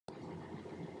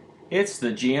It's the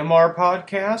GMR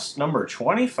Podcast number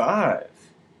 25.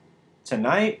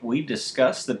 Tonight we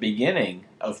discuss the beginning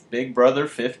of Big Brother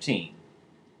 15.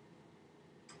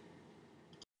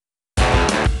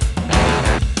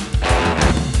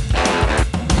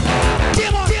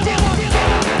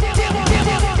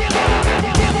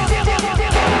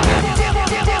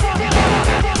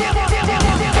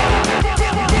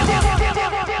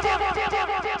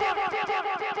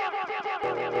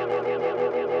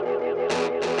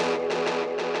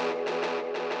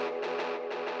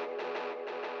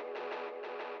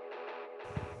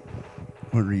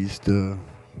 Well,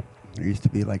 there used to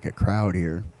be like a crowd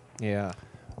here. Yeah.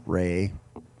 Ray.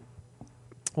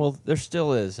 Well, there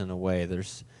still is in a way.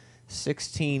 There's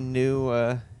 16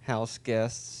 new house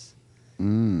guests.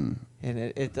 And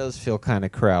it does feel kind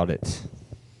of crowded.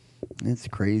 It's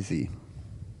crazy.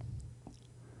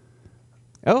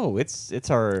 Oh,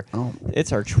 it's our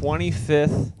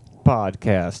 25th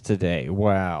podcast today.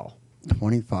 Wow.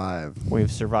 25.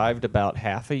 We've survived about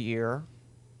half a year.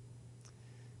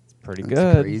 It's pretty That's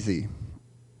good. crazy.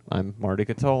 I'm Marty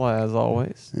Catola, as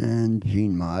always. And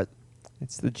Gene Mott.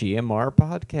 It's the GMR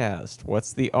Podcast.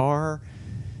 What's the R?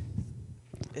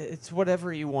 It's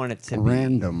whatever you want it to be.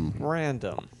 Random.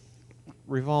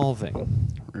 Revolving.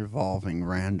 Revolving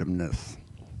randomness.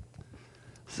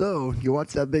 So, you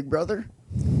watch that Big Brother?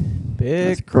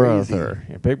 Big Brother.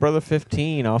 Yeah, Big Brother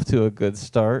 15 off to a good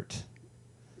start.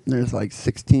 There's like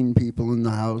 16 people in the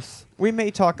house. We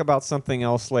may talk about something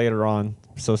else later on,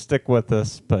 so stick with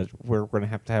us, but we're going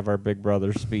to have our Big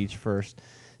Brother speech first.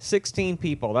 16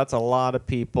 people. That's a lot of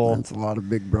people. That's a lot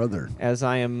of Big Brother. As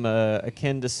I am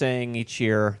akin to saying each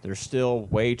year, there's still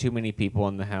way too many people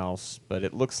in the house, but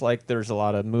it looks like there's a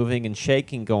lot of moving and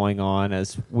shaking going on,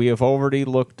 as we have already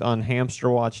looked on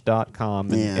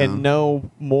hamsterwatch.com and know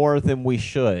more than we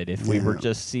should if we were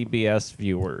just CBS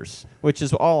viewers, which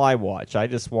is all I watch. I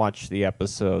just watch the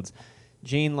episodes.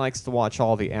 Gene likes to watch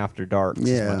all the After Darks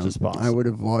as much as possible. I would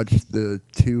have watched the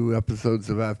 2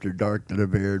 episodes of After Dark that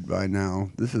have aired by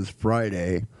now. This is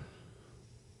Friday.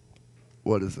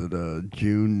 What is it?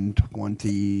 June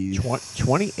 28th.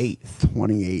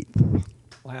 28th.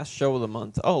 Last show of the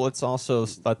month. Oh, let's also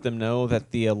let them know that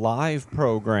the live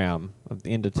program of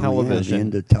the Into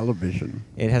Television. The Into Television.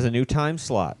 It has a new time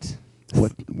slot.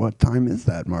 What time is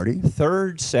that, Marty?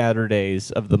 Third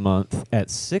Saturdays of the month at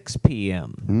 6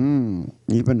 p.m.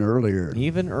 Even earlier.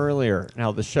 Even earlier.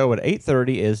 Now, the show at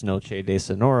 8:30 is Noche de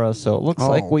Sonora, so it looks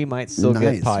like we might still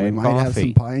get pie and coffee. We might have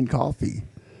some pie and coffee.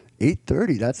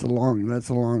 8:30, that's a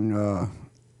long,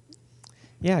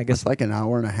 yeah, I guess it's like an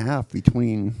hour and a half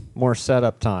between. More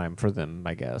setup time for them,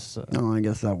 I guess. No, I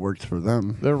guess that works for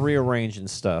them. They're rearranging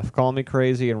stuff. Call Me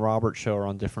Crazy and Robert Show are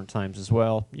on different times as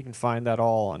well. You can find that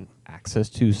all on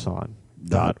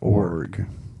accesstucson.org.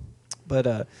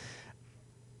 But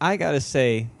I got to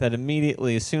say that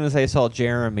immediately, as soon as I saw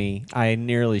Jeremy, I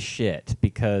nearly shit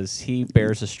because he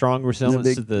bears a strong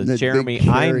resemblance to the Jeremy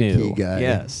I knew. Guy.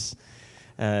 Yes.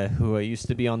 Who used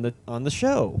to be on the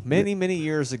show many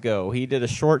years ago. He did a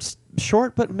short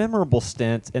but memorable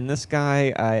stint, and this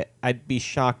guy, I'd be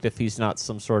shocked if he's not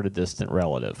some sort of distant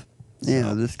relative.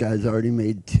 Yeah, this guy's already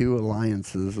made 2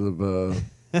 alliances with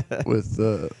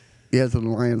he has an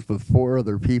alliance with 4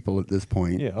 other people at this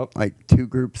point. Yep. Like 2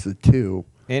 groups of 2.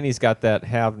 And he's got that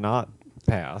have-not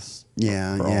pass.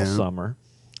 For all summer.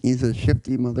 He's a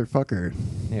shifty motherfucker.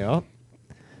 Yep.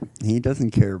 He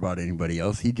doesn't care about anybody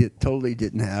else. He totally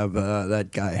didn't have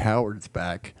that guy Howard's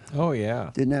back. Oh,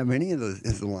 yeah. Didn't have any of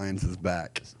his alliances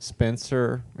back.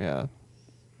 Spencer, yeah.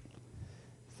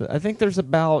 I think there's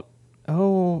about,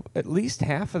 at least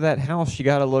half of that house you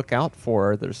got to look out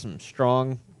for. There's some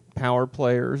strong power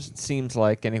players, it seems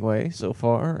like, anyway, so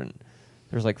far. And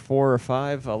there's like 4 or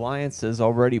 5 alliances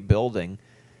already building.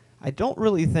 I don't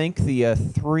really think the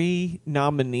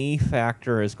 3-nominee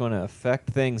factor is going to affect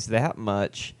things that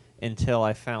much until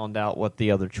I found out what the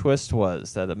other twist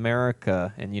was, that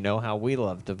America, and you know how we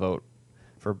love to vote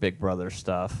for Big Brother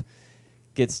stuff,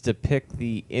 gets to pick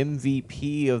the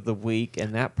MVP of the week,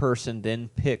 and that person then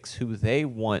picks who they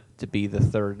want to be the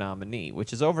 3rd nominee,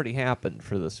 which has already happened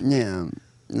for this week. Yeah,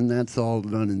 and that's all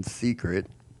done in secret.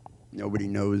 Nobody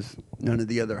knows. None of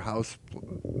the other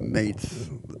housemates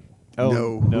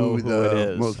know who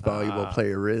the most valuable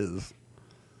player is,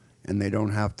 and they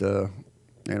don't have to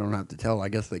tell. I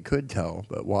guess they could tell,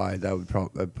 but why? That would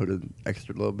probably put an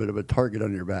extra little bit of a target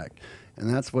on your back, and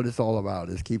that's what it's all about: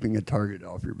 is keeping a target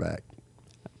off your back.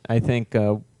 I think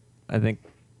the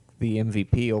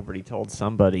MVP already told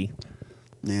somebody.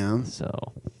 Yeah. So.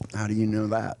 How do you know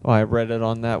that? Well, I read it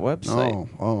on that website.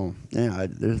 Oh, yeah.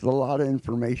 There's a lot of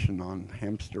information on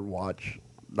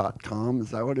 .com,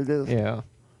 is that what it is? Yeah.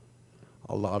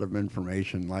 A lot of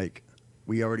information. Like,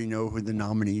 we already know who the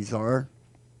nominees are,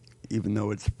 even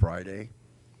though it's Friday.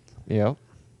 Yep.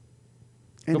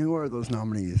 And who are those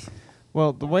nominees?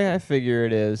 Well, the way I figure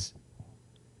it is,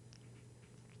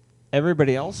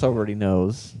 everybody else already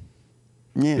knows.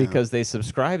 Yeah. Because they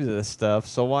subscribe to this stuff,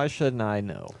 so why shouldn't I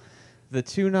know? The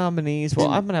two nominees, well,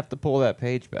 I'm going to have to pull that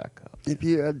page back up. If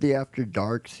you had the After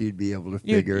Darks, you'd be able to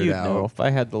figure it out. Know. If I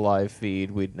had the live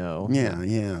feed, we'd know.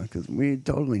 Yeah, because we'd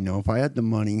totally know. If I had the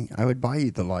money, I would buy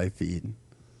you the live feed.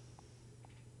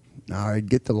 I'd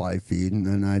get the live feed, and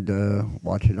then I'd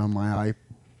watch it on my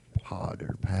iPod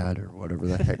or pad or whatever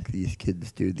the heck these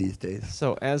kids do these days.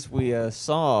 So as we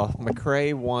saw,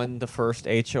 McRae won the first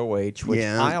HOH, which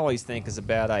I always think is a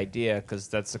bad idea because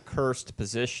that's a cursed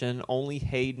position. Only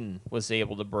Hayden was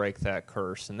able to break that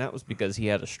curse, and that was because he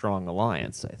had a strong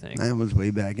alliance, I think. That was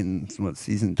way back in,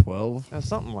 season 12?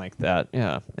 Something like that,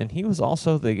 yeah. And he was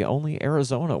also the only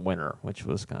Arizona winner, which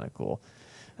was kind of cool.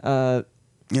 Yeah,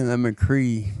 that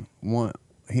McCree won.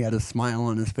 He had a smile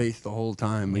on his face the whole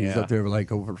time. He was up there for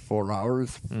like over 4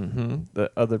 hours. Mm-hmm.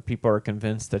 The other people are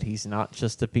convinced that he's not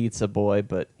just a pizza boy,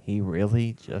 but he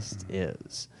really just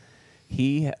is.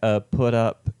 He put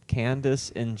up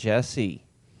Candace and Jesse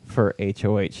for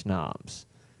HOH noms.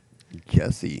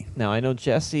 Jesse. Now, I know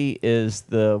Jesse is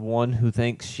the one who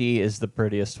thinks she is the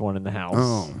prettiest one in the house.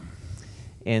 Oh.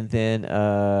 And then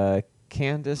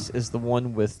Candace is the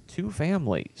one with 2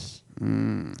 families,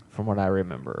 from what I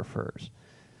remember of hers.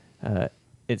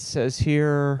 It says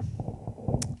here,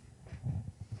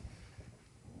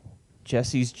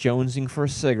 Jesse's jonesing for a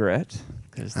cigarette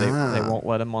because they won't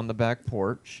let him on the back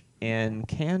porch. And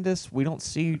Candace, we don't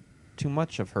see too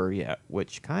much of her yet,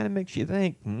 which kind of makes you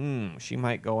think, she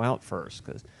might go out first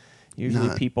because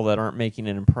usually people that aren't making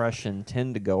an impression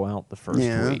tend to go out the first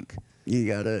week. You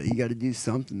gotta do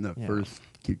something to first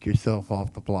keep yourself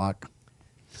off the block.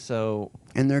 So,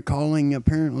 and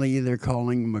apparently they're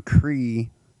calling McCree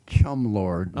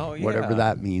Chumlord, whatever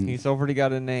that means. He's already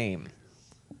got a name.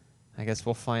 I guess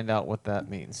we'll find out what that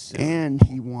means soon. And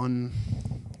he won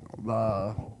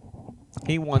the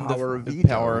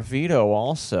Power of Veto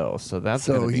also, so that's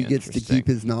so he gets to keep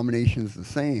his nominations the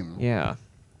same. Yeah.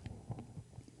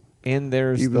 And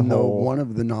there's even though one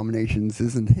of the nominations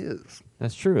isn't his.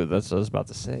 That's true. That's what I was about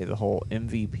to say. The whole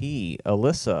MVP.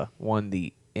 Alyssa won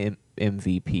the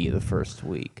MVP the first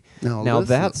week. Now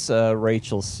that's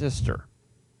Rachel's sister.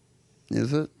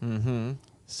 Is it? Mm-hmm.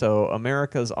 So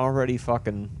America's already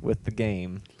fucking with the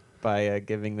game by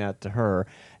giving that to her.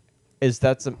 Is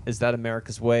that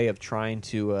America's way of trying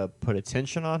to put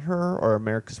attention on her, or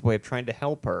America's way of trying to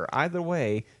help her? Either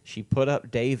way, she put up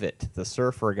David, the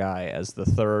surfer guy, as the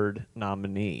third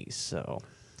nominee. So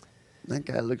that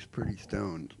guy looks pretty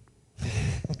stoned,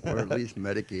 or at least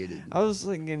medicated. I was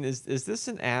thinking, is this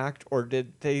an act, or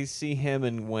did they see him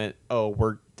and went, "Oh,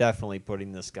 we're definitely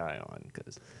putting this guy on"?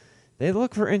 Because they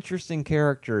look for interesting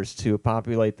characters to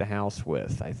populate the house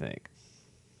with, I think.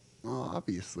 Well,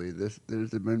 obviously, there's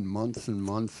been months and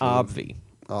months Obvi,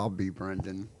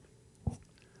 Brendan.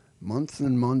 Months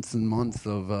and months and months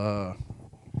of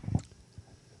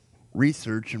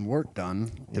research and work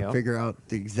done to figure out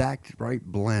the exact right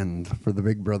blend for the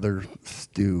Big Brother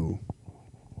stew.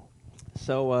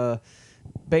 So,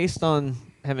 based on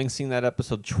having seen that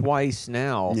episode twice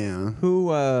now,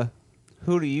 who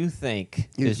do you think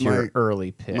is your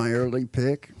early pick? My early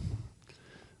pick?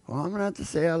 Well, I'm gonna have to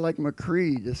say I like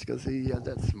McCree just because he had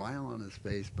that smile on his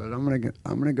face. But I'm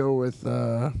gonna go with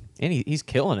and he's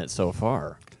killing it so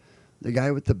far. The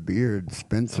guy with the beard,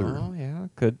 Spencer. Oh yeah,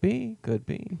 could be.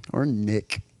 Or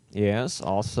Nick. Yes,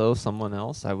 also someone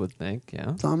else I would think.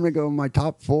 Yeah. So I'm gonna go my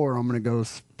top 4. I'm gonna go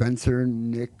Spencer,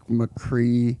 Nick,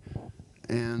 McCree,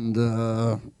 and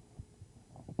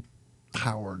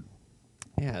Howard.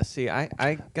 Yeah, see,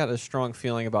 I got a strong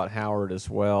feeling about Howard as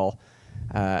well.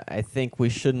 I think we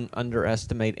shouldn't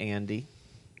underestimate Andy.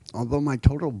 Although my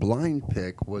total blind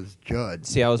pick was Judd.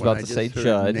 See, I was about to say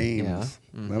Judd. Names.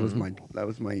 Yeah. Mm-hmm. That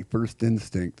was my first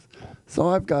instinct. So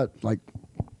I've got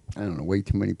way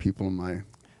too many people in my.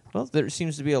 Well, there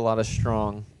seems to be a lot of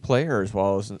strong players.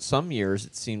 While in some years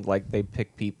it seemed like they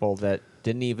picked people that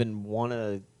didn't even want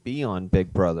to be on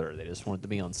Big Brother. They just wanted to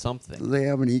be on something. Do they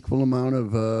have an equal amount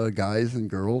of guys and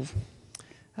girls?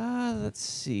 Let's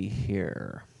see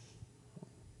here.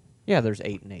 Yeah, there's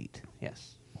 8 and 8.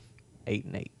 Yes, 8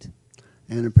 and 8.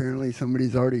 And apparently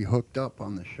somebody's already hooked up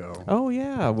on the show. Oh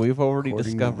yeah, we've already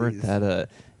discovered that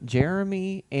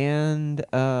Jeremy and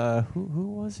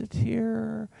who was it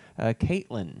here?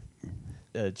 Caitlin.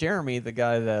 Jeremy, the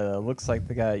guy that looks like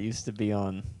the guy that used to be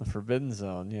on the Forbidden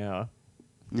Zone. Yeah.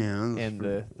 Yeah, and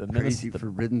the crazy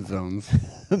forbidden zones.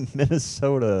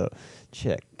 Minnesota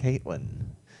chick, Caitlin,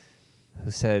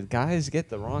 who said, "Guys get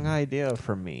the wrong idea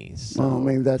from me." So, well,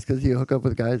 maybe that's because you hook up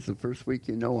with guys the first week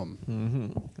you know them.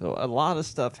 Mm-hmm. So a lot of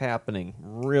stuff happening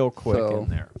real quick in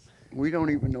there. We don't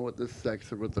even know what the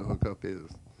sex or what the hookup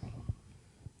is.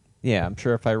 Yeah, I'm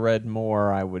sure if I read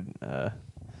more, I would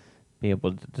be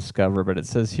able to discover. But it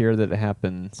says here that it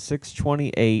happened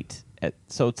 6:28.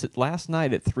 So it's last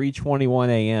night at 3:21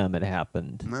 a.m. It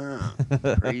happened.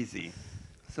 Crazy.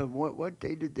 So what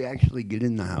day did they actually get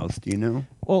in the house? Do you know?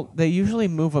 Well, they usually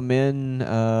move them in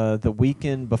the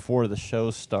weekend before the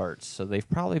show starts. So they've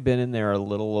probably been in there a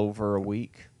little over a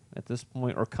week at this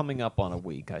point, or coming up on a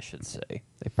week, I should say.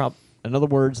 In other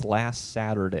words, last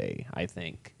Saturday, I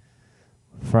think.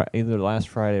 Either last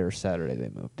Friday or Saturday they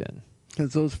moved in.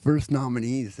 Because those first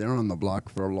nominees, they're on the block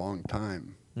for a long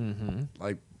time. Mm-hmm.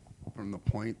 Like, from the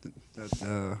point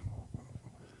that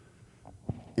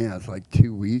yeah, it's like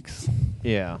 2 weeks.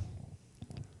 Yeah.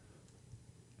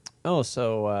 Oh,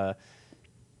 so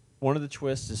one of the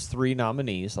twists is 3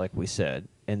 nominees, like we said.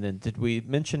 And then did we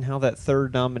mention how that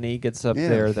third nominee gets up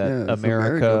there? That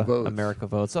America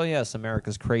votes. Oh, yes,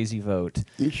 America's crazy vote.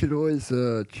 You should always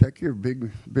check your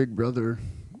Big Brother.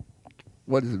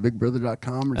 What is it,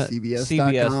 BigBrother.com or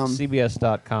CBS.com?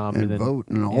 CBS.com. And vote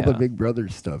and all the Big Brother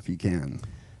stuff you can.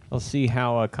 We'll see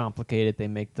how complicated they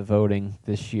make the voting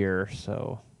this year.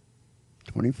 So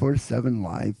 24/7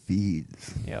 live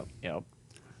feeds. Yep.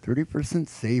 30%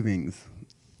 savings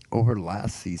over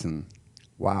last season.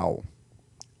 Wow.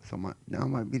 So now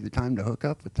might be the time to hook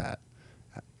up with that.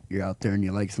 You're out there and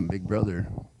you like some Big Brother.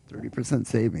 30%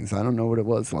 savings. I don't know what it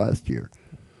was last year,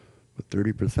 but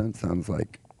 30% sounds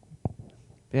like.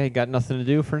 Yeah, you got nothing to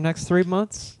do for the next 3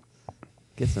 months?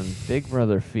 Get some Big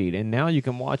Brother feed. And now you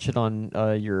can watch it on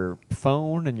your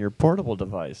phone and your portable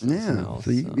devices. Yeah, now,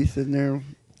 so you can be sitting there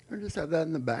or just have that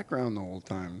in the background the whole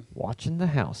time. Watching the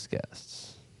house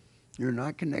guests. You're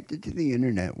not connected to the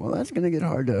internet. Well, that's going to get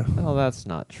hard to... Well, that's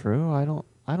not true. I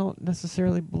don't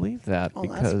necessarily believe that. Well,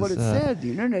 because that's what it said.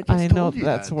 The internet just told you I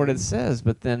know that's what it says,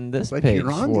 but then this page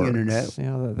you're on works. The internet. You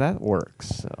know, that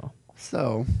works.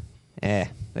 So...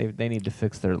 they need to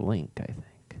fix their link, I think.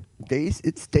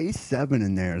 It's day 7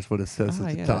 in there is what it says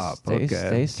at the top. Day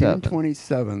 7. June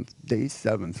 27th, day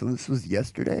 7. So this was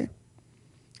yesterday?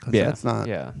 Yeah. That's not.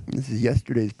 Yeah. This is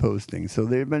yesterday's posting. So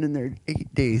they've been in there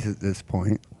 8 days at this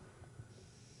point.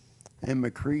 And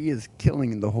McCree is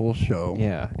killing the whole show.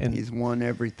 Yeah. And he's won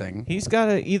everything. He's got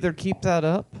to either keep that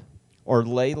up or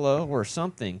lay low or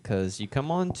something, because you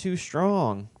come on too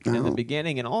strong in the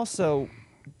beginning. And also,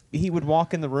 he would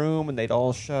walk in the room and they'd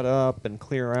all shut up and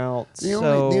clear out. The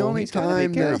only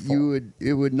time that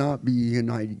it would not be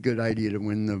a good idea to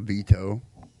win the veto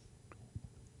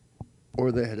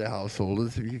or the head of household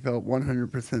is if you felt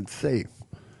 100% safe.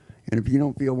 And if you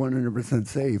don't feel 100%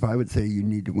 safe, I would say you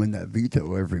need to win that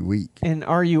veto every week. And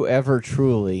are you ever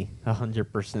truly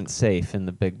 100% safe in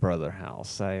the Big Brother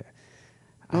house? No,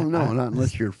 not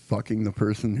unless you're fucking the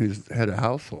person who's head of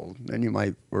household. Then you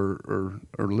might, or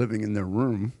living in their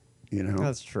room, you know.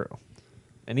 That's true.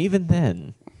 And even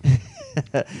then,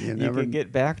 you could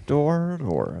get backdoored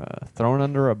or thrown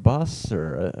under a bus,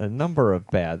 or a number of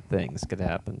bad things could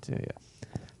happen to you.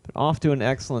 But off to an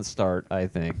excellent start, I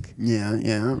think.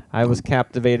 Yeah. I was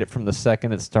captivated from the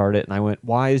second it started, and I went,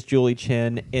 why is Julie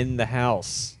Chen in the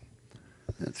house?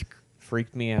 That's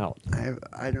freaked me out.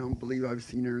 I don't believe I've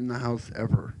seen her in the house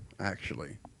ever,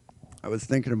 actually. I was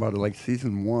thinking about it, like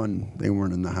season 1, they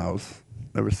weren't in the house.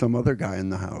 There was some other guy in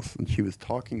the house, and she was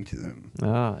talking to them.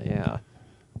 Ah, yeah.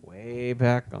 Way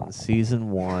back on season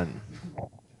 1.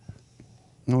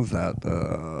 What was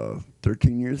that,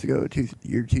 13 years ago,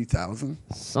 year 2000?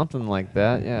 Something like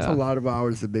that, yeah. It's a lot of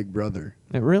hours of Big Brother.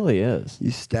 It really is.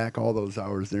 You stack all those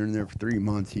hours. They're in there for 3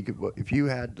 months. You could, if you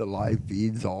had the live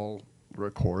feeds all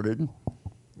recorded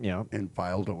and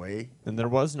filed away. And there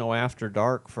was no After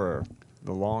Dark for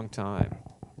a long time.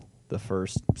 The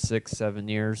first 6-7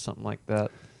 years, something like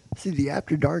that. See, the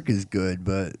After Dark is good,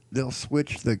 but they'll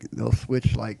switch like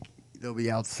they'll be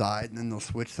outside and then they'll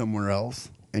switch somewhere else.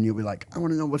 And you'll be like, I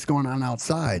want to know what's going on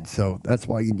outside. So that's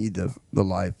why you need the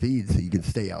live feed, so you can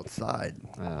stay outside.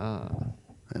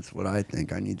 That's what I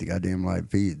think. I need the goddamn live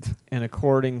feeds. And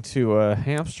according to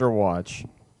Hamster Watch,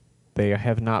 they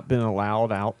have not been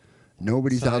allowed out.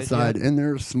 Nobody's outside, and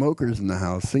there are smokers in the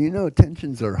house. So you know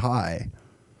tensions are high.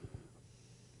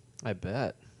 I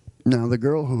bet. Now, the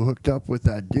girl who hooked up with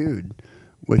that dude,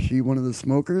 was she one of the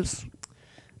smokers?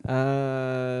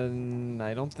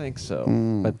 I don't think so,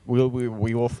 but we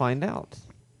will find out.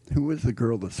 Who was the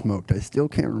girl that smoked? I still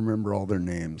can't remember all their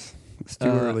names. It's too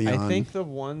early on. I think the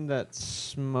one that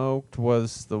smoked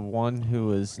was the one who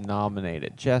was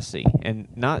nominated, Jesse. And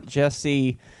not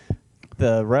Jesse,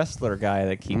 the wrestler guy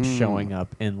that keeps showing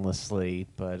up endlessly.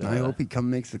 But I hope he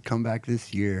makes a comeback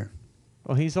this year.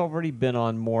 Well, he's already been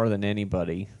on more than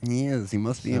anybody. He is. He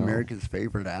must be America's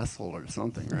favorite asshole or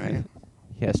something, right?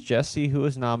 Yes, Jessie, who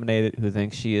was nominated, who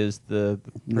thinks she is the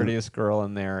prettiest girl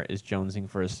in there, is jonesing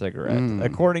for a cigarette,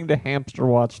 according to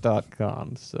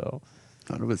HamsterWatch.com. So,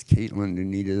 thought it was Caitlin who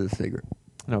needed a cigarette.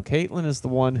 No, Caitlin is the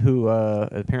one who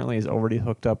apparently is already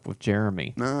hooked up with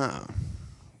Jeremy. Well,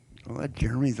 that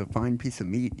Jeremy's a fine piece of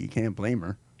meat. You can't blame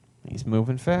her. He's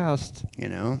moving fast. You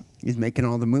know, he's making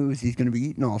all the moves. He's going to be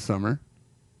eating all summer.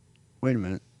 Wait a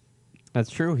minute.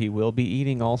 That's true. He will be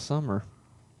eating all summer.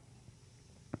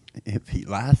 If he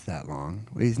lasts that long.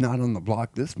 Well, he's not on the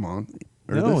block this month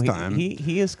or this time.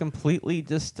 He is completely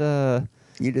just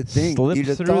you'd have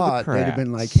thought they'd have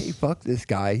been like, hey, fuck this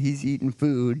guy. He's eating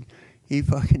food. He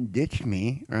fucking ditched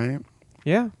me, right?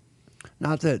 Yeah.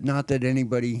 Not that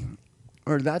anybody,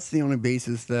 or that's the only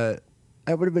basis that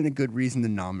would have been a good reason to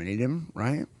nominate him,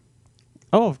 right?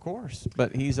 Oh, of course.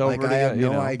 But he's already. Like, I have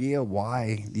no idea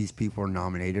why these people are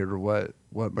nominated or what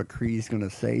McCree's going to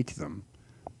say to them.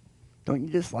 Don't you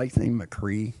just like saying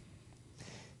McCree?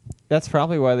 That's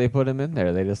probably why they put him in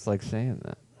there. They just like saying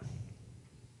that.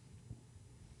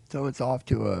 So it's off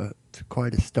to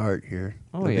quite a start here.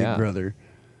 Oh, the yeah. Big Brother.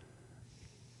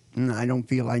 And I don't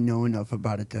feel I know enough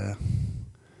about it to,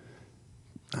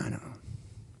 I don't know.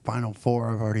 Final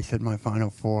four. I've already said my final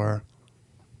four.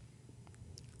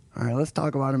 All right, let's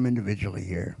talk about them individually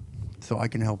here. So I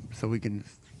can help, so we can,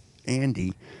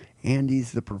 Andy's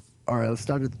all right, let's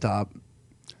start at the top.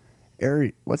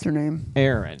 What's her name?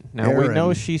 Erin. Now, we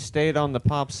know she stayed on the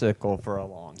popsicle for a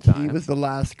long time. She was the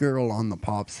last girl on the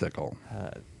popsicle.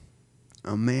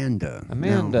 Amanda.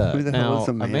 Now, who the hell is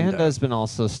Amanda? Amanda's been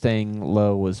also staying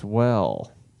low as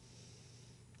well.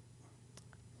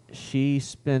 She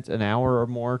spent an hour or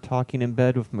more talking in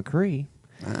bed with McCree,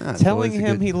 telling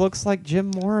him he looks like Jim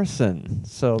Morrison.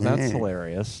 So that's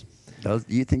hilarious. Do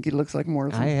you think he looks like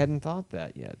Morrison? I hadn't thought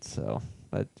that yet,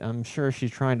 but I'm sure she's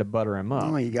trying to butter him up.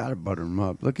 Oh, you got to butter him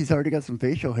up. Look, he's already got some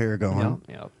facial hair going.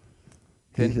 Yep.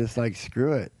 He's just like,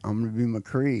 screw it. I'm going to be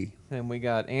McCree. Then we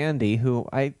got Andy, who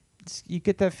you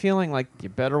get that feeling like you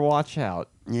better watch out.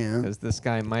 Yeah. Because this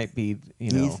guy might be,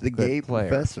 he's the gay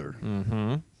professor.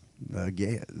 Mm-hmm.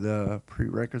 The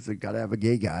prerequisite got to have a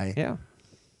gay guy. Yeah.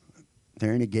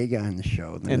 There ain't a gay guy in the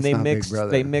show. And they mixed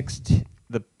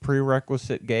the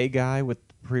prerequisite gay guy with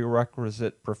the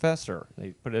prerequisite professor.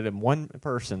 They put it in one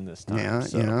person this time. Yeah,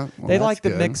 so Well, they like to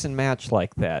mix and match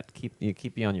like that.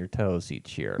 Keep you on your toes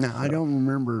each year. Now, I don't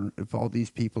remember if all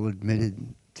these people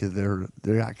admitted to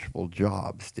their actual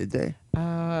jobs. Did they?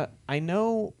 I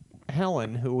know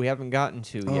Helen, who we haven't gotten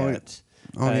to yet.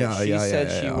 She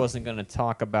said she wasn't going to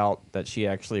talk about that she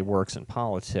actually works in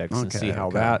politics and see how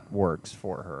that works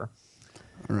for her.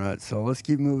 All right, so let's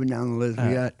keep moving down the list.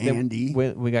 We got Andy.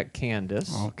 We got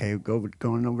Candace. Okay,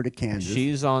 going over to Candace.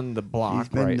 She's on the block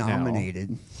right now. She's been now.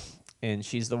 nominated. And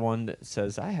she's the one that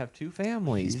says, I have two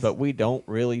families, but we don't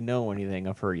really know anything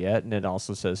of her yet. And it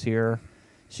also says here,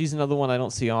 she's another one I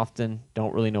don't see often,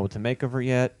 don't really know what to make of her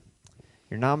yet.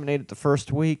 You're nominated the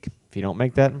first week. If you don't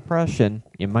make that impression,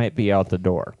 you might be out the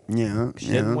door. Yeah. She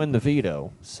didn't win the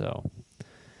veto, so...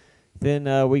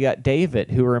 Then we got David,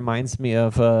 who reminds me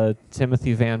of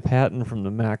Timothy Van Patten from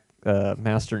the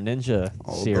Master Ninja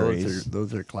series.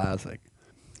 Those are classic.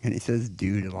 And he says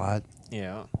dude a lot.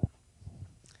 Yeah.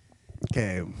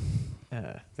 Okay.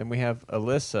 Then we have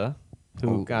Alyssa,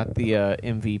 who got the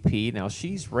MVP. Now,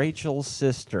 she's Rachel's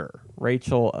sister.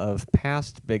 Rachel of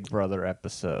past Big Brother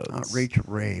episodes. Not Rachel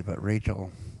Ray, but Rachel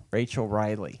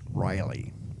Riley.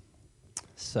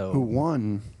 So who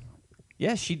won...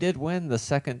 Yeah, she did win the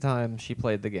second time she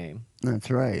played the game.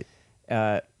 That's right.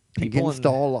 Against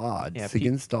all odds. Yeah,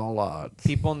 against all odds.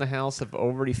 People in the house have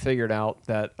already figured out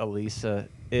that Alyssa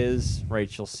is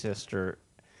Rachel's sister.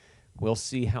 We'll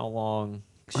see how long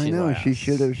she lasts. She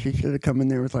should have come in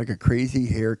there with like a crazy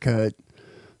haircut,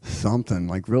 something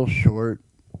like real short.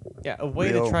 Yeah, a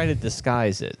way to try to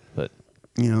disguise it, but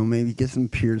maybe get some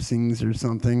piercings or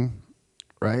something,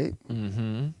 right?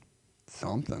 Mm-hmm.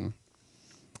 Something.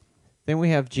 Then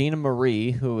we have Gina Marie,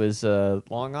 who is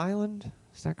Long Island.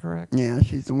 Is that correct? Yeah,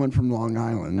 she's the one from Long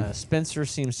Island. Spencer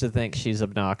seems to think she's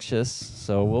obnoxious,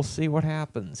 so we'll see what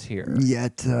happens here.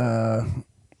 Yet,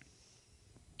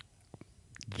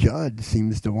 Judd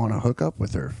seems to want to hook up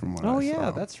with her, from what I saw. Oh,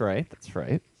 yeah, that's right. That's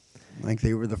right. Like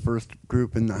they were the first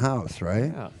group in the house,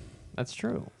 right? Yeah, that's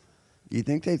true. Do you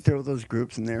think they throw those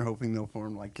groups in there hoping they'll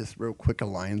form like just real quick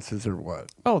alliances or what?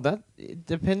 Oh, that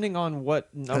depending on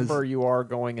what number you are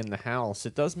going in the house,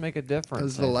 it does make a difference.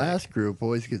 Because the last group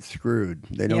always gets screwed.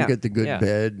 They don't get the good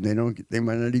bed. They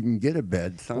might not even get a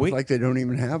bed. Sounds like they don't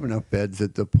even have enough beds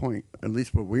at the point. At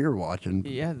least what we were watching.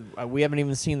 Yeah, we haven't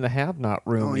even seen the have-not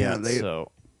room yet.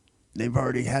 They've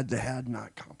already had the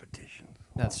had-not competition.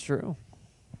 That's true.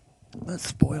 Let's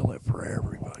spoil it for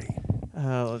everybody.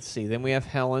 Let's see. Then we have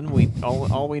Helen.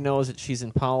 All we know is that she's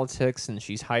in politics and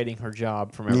she's hiding her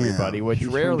job from everybody, which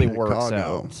rarely works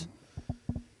out.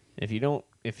 If you don't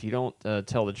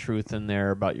tell the truth in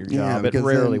there about your job, it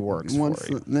rarely works for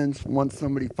you. Then once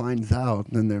somebody finds out,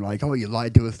 then they're like, "Oh, you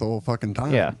lied to us the whole fucking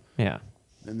time." Yeah.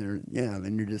 And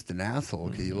then you're just an asshole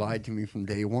because you lied to me from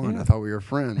day one. I thought we were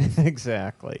friends.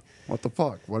 Exactly. What the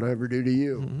fuck? What did I ever do to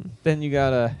you? Mm-hmm. Then you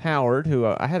got Howard, who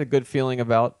I had a good feeling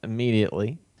about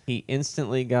immediately. He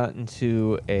instantly got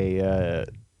into a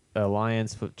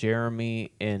alliance with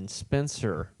Jeremy and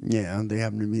Spencer. Yeah, they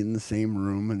happened to be in the same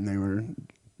room, and they were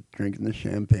drinking the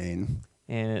champagne.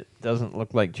 And it doesn't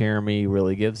look like Jeremy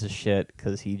really gives a shit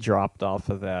because he dropped off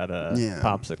of that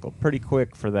popsicle pretty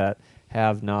quick for that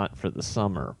have-not for the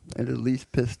summer. It at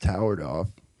least pissed Howard off.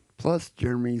 Plus,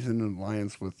 Jeremy's in an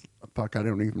alliance with, I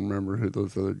don't even remember who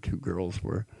those other two girls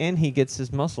were. And he gets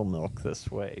his muscle milk this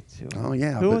way, too. Oh,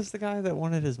 yeah. Who was the guy that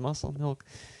wanted his muscle milk?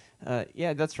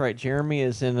 Yeah, that's right. Jeremy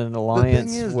is in an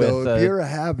alliance with if you're a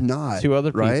have-not, two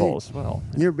other people as well.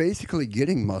 You're basically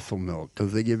getting muscle milk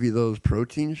because they give you those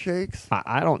protein shakes.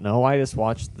 I don't know. I just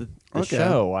watched the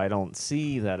show. I don't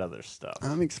see that other stuff.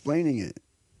 I'm explaining it.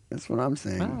 That's what I'm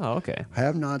saying. Oh, okay.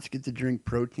 Have-nots get to drink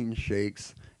protein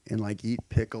shakes and like eat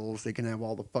pickles. They can have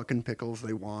all the fucking pickles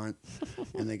they want.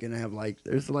 And they can have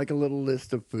there's a little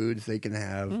list of foods they can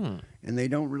have. And they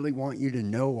don't really want you to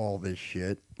know all this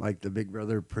shit, like the Big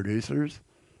Brother producers.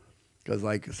 Because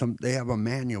they have a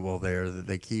manual there that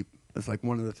they keep. It's like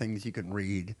one of the things you can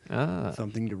read.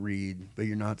 Something to read, but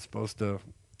you're not supposed to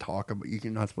talk about.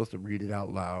 You're not supposed to read it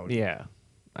out loud. Yeah.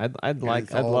 I'd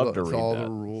love to read that. All the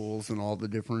rules and all the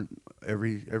different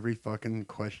every fucking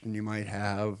question you might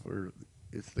have, or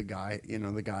it's the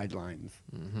the guidelines.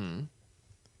 Mm-hmm.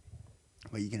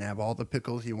 But you can have all the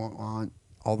pickles you want,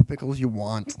 all the pickles you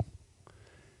want,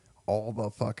 all the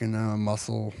fucking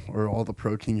muscle or all the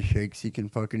protein shakes you can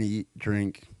fucking eat,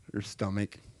 drink, or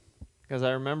stomach. Because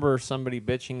I remember somebody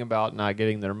bitching about not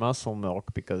getting their muscle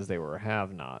milk because they were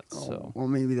have-nots. So. Well,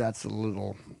 maybe that's a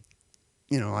little.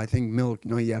 I think milk,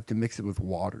 you have to mix it with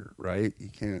water, right? You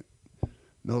can't.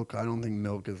 Milk, I don't think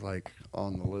milk is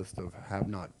on the list of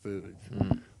have-not foods.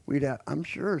 I'm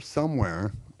sure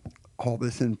somewhere all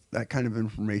that kind of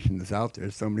information is out there.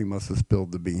 Somebody must have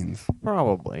spilled the beans.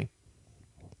 Probably.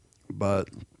 But,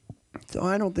 so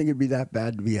I don't think it'd be that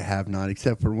bad to be a have-not,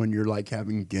 except for when you're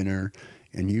having dinner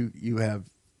and you have.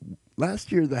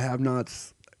 Last year, the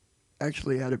have-nots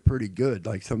actually had it pretty good.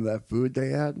 Some of that food they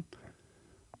had.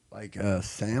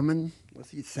 Salmon.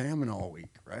 Let's eat salmon all week,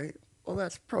 right? Well,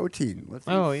 that's protein. Let's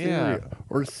eat cereal.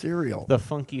 Or cereal. The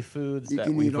funky foods that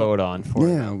we vote on for.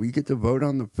 Yeah, we get to vote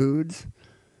on the foods.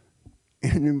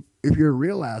 And if you're a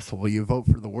real asshole, you vote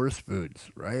for the worst foods,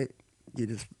 right? You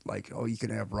just you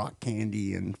can have rock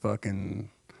candy and fucking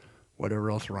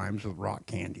whatever else rhymes with rock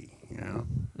candy,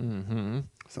 Mm-hmm.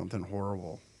 Something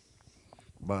horrible.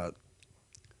 But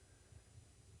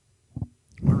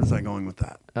where was I going with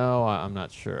that? Oh, I'm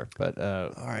not sure. But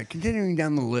all right, continuing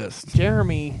down the list.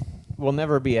 Jeremy will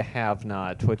never be a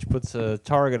have-not, which puts a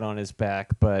target on his back,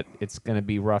 but it's going to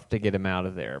be rough to get him out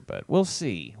of there. But we'll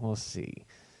see. We'll see.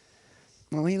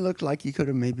 Well, he looked like he could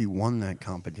have maybe won that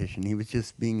competition. He was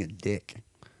just being a dick.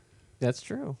 That's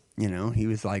true. He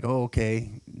was like, "Oh,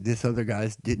 okay, this other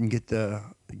guys didn't get the.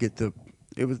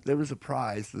 There was a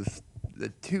prize. The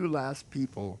two last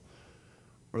people,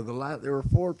 or there were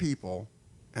four people,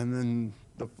 and then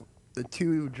the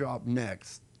two who dropped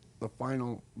next,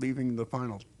 leaving the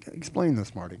final. Explain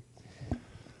this, Marty.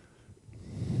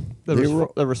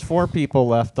 There was four people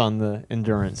left on the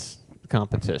endurance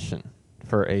competition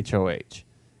for HOH,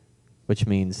 which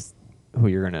means who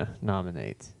you're going to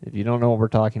nominate. If you don't know what we're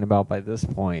talking about by this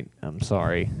point, I'm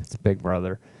sorry. It's Big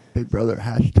Brother. Big Brother,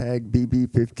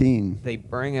 #BB15. They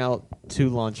bring out two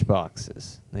lunch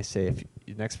boxes. They say if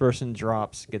the next person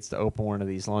drops, gets to open one of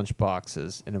these lunch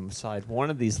boxes, and inside one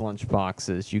of these lunch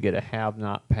boxes, you get a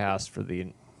have-not pass for the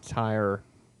entire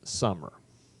summer.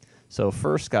 So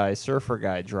first guy, surfer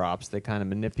guy, drops. They kind of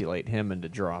manipulate him into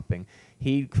dropping.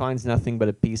 He finds nothing but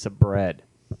a piece of bread.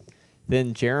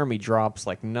 Then Jeremy drops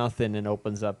like nothing and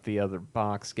opens up the other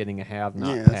box, getting a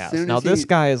have-not Yeah, pass. Now, this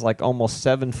guy is like almost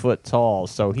 7 foot tall,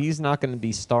 so he's not going to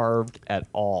be starved at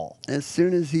all. As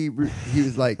soon as he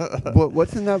was like,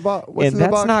 what's in that box? What's And in the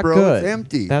that's box, not bro? good. It's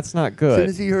empty. That's not As good. soon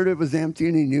as he heard it was empty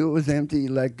and he knew it was empty, he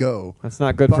let go. That's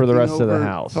not good for the rest of the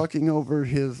house. Fucking over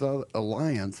his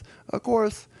alliance. Of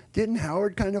course, didn't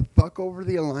Howard kind of fuck over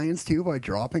the alliance too by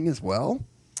dropping as well?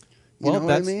 You know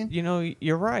what I mean?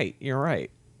 You're right. You're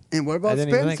right. And what about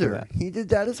Spencer? He did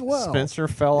that as well. Spencer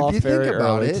fell off very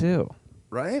early too.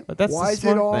 Right? But that's why the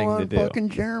smart is it all thing on to do. fucking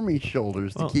Jeremy's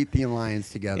shoulders to keep the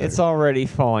alliance together? It's already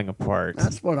falling apart.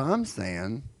 That's what I'm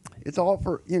saying. It's all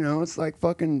for, it's like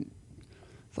fucking,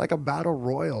 it's like a battle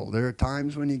royal. There are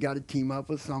times when you got to team up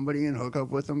with somebody and hook up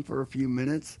with them for a few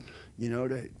minutes,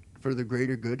 for the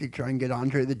greater good, to try and get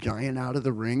Andre the Giant out of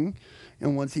the ring.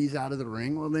 And once he's out of the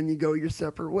ring, well, then you go your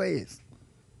separate ways.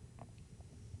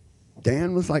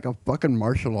 Dan was like a fucking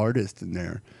martial artist in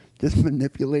there, just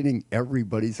manipulating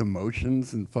everybody's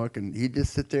emotions and fucking, he'd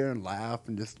just sit there and laugh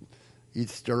and he'd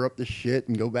stir up the shit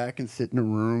and go back and sit in a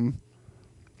room.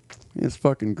 It's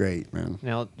fucking great, man.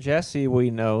 Now, Jessie,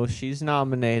 we know she's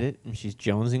nominated and she's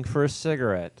jonesing for a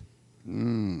cigarette.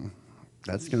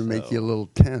 That's going to make you a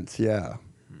little tense, yeah.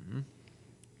 Mm-hmm.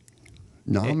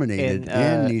 Nominated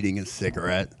and needing a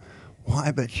cigarette. Well,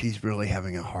 I bet she's really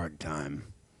having a hard time.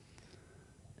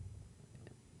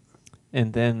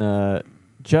 And then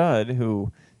Judd,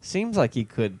 who seems like he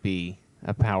could be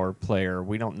a power player.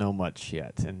 We don't know much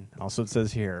yet. And also it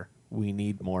says here, we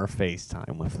need more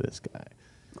FaceTime with this guy.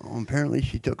 Oh, apparently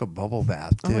she took a bubble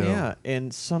bath, too. Oh, yeah.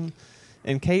 And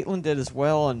Caitlyn did as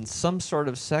well, and some sort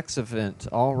of sex event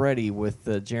already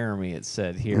with Jeremy, it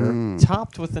said here,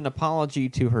 topped with an apology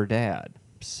to her dad.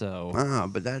 So.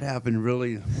 But that happened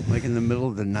really like in the middle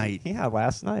of the night. Yeah,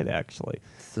 last night, actually.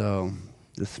 So,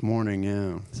 this morning,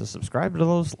 yeah. So subscribe to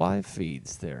those live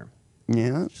feeds there.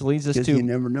 Yeah. Which leads us to. You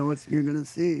never know what you're going to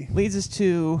see. Leads us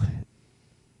to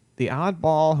the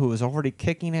oddball who is already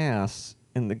kicking ass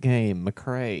in the game.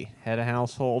 McCrae, head of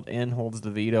household, and holds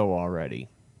the veto already.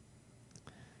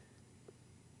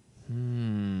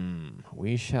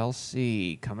 We shall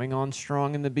see. Coming on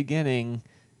strong in the beginning,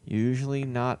 usually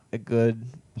not a good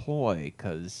ploy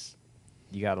because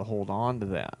you got to hold on to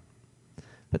that.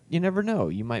 But you never know.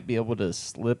 You might be able to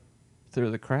slip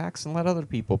through the cracks and let other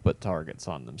people put targets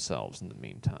on themselves in the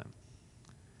meantime.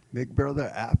 Big Brother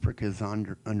Africa is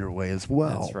underway as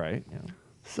well. That's right. Yeah.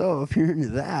 So if you're into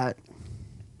that,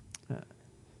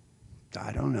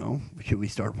 I don't know. Should we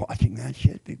start watching that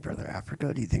shit, Big Brother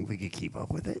Africa? Do you think we could keep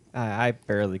up with it? I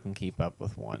barely can keep up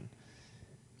with one.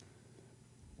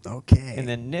 Okay. And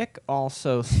then Nick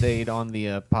also stayed on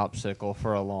the popsicle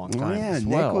for a long time. Oh, yeah, as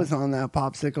Nick well. was on that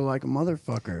popsicle like a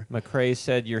motherfucker. McCrae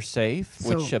said you're safe,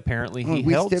 which apparently he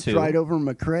we held to. We stepped right over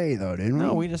McCrae, though, didn't we?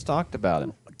 No, we just talked about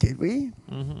him. Did we?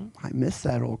 Mm-hmm. I missed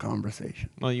that whole conversation.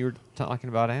 Well, you were talking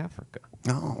about Africa.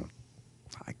 No,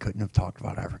 I couldn't have talked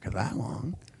about Africa that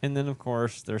long. And then, of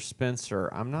course, there's Spencer.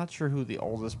 I'm not sure who the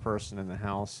oldest person in the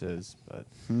house is, but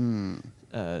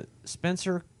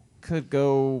Spencer could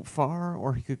go far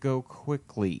or he could go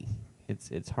quickly.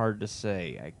 It's hard to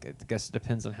say. I guess it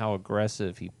depends on how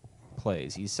aggressive he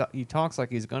plays. He talks like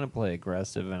he's going to play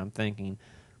aggressive, and I'm thinking,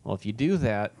 well, if you do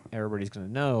that, everybody's going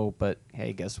to know. But,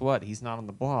 hey, guess what? He's not on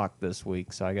the block this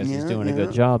week, so I guess he's doing a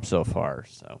good job so far.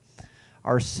 So,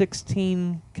 our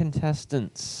 16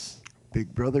 contestants.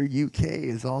 Big Brother UK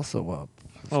is also up.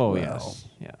 Oh, well.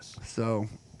 yes. So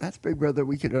that's Big Brother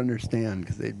we could understand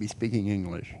because they'd be speaking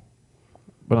English.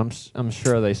 But I'm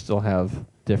sure they still have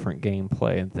different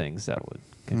gameplay and things that would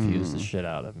confuse the shit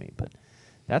out of me. But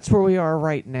that's where we are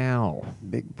right now.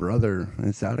 Big Brother,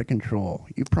 it's out of control.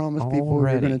 You promised people we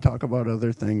were going to talk about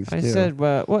other things, too. I said,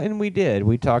 well, and we did.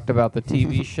 We talked about the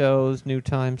TV shows, new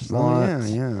time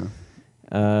slots. Oh,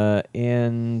 yeah.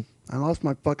 And I lost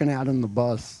my fucking hat on the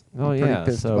bus. Oh, I'm pretty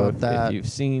pissed about that. If you've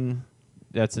seen,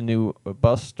 that's a new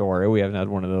bus story. We haven't had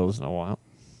one of those in a while.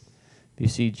 If you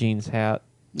see Gene's hat,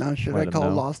 now, should I call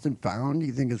Lost and Found? Do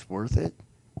you think it's worth it?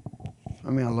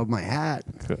 I mean, I love my hat.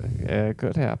 It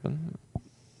could happen.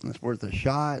 It's worth a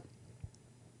shot.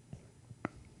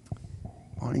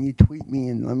 Why don't you tweet me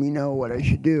and let me know what I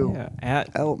should do? Yeah,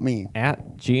 help me.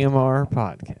 At GMR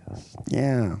Podcast.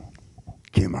 Yeah.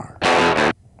 GMR.